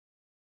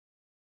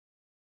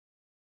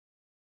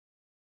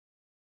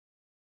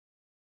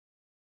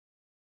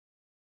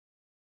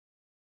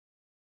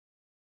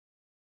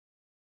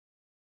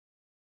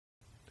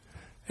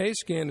A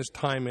scan is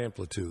time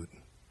amplitude.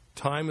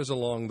 Time is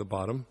along the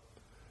bottom,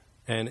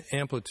 and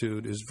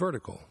amplitude is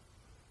vertical.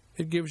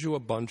 It gives you a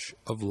bunch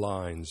of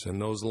lines,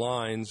 and those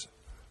lines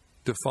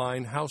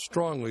define how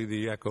strongly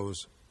the echoes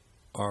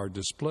are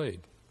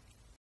displayed.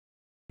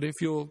 If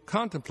you'll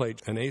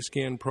contemplate an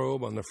A-scan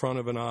probe on the front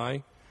of an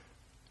eye,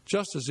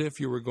 just as if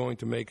you were going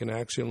to make an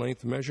axial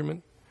length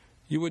measurement,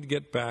 you would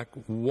get back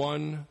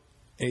one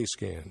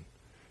A-scan,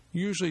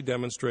 usually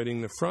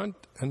demonstrating the front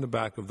and the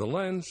back of the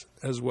lens,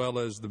 as well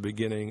as the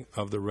beginning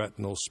of the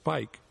retinal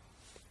spike.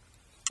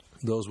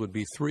 Those would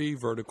be 3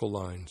 vertical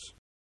lines.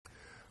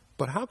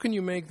 But how can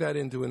you make that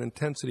into an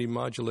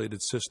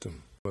intensity-modulated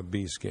system, a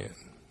B-scan?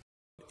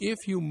 If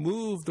you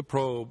move the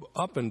probe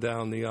up and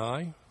down the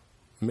eye,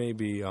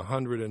 maybe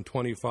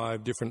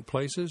 125 different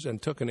places,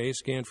 and took an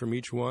A-scan from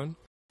each one,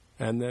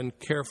 and then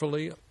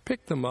carefully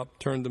picked them up,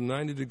 turned them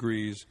 90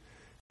 degrees,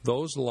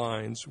 those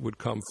lines would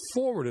come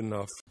forward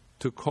enough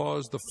to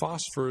cause the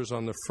phosphors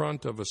on the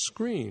front of a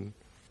screen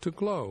to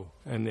glow,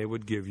 and they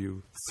would give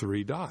you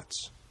 3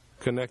 dots.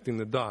 Connecting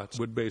the dots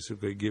would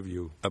basically give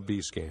you a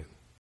B-scan.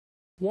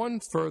 One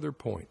further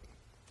point.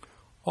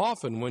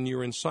 Often when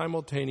you're in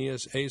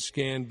simultaneous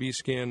A-scan,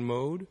 B-scan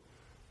mode,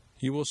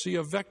 you will see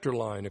a vector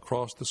line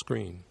across the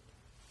screen.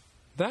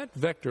 That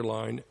vector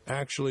line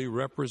actually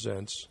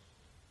represents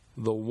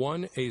the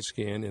one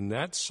A-scan in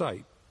that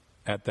site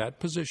at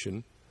that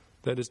position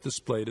that is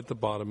displayed at the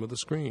bottom of the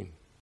screen.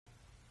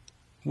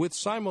 With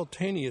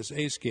simultaneous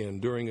A-scan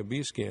during a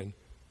B-scan,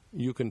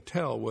 you can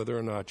tell whether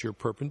or not you're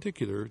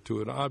perpendicular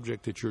to an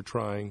object that you're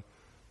trying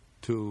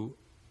to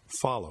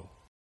follow.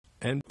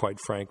 And quite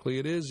frankly,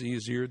 it is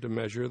easier to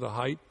measure the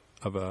height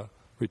of a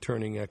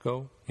returning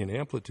echo in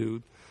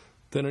amplitude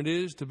than it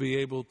is to be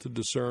able to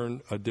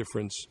discern a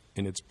difference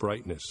in its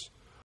brightness.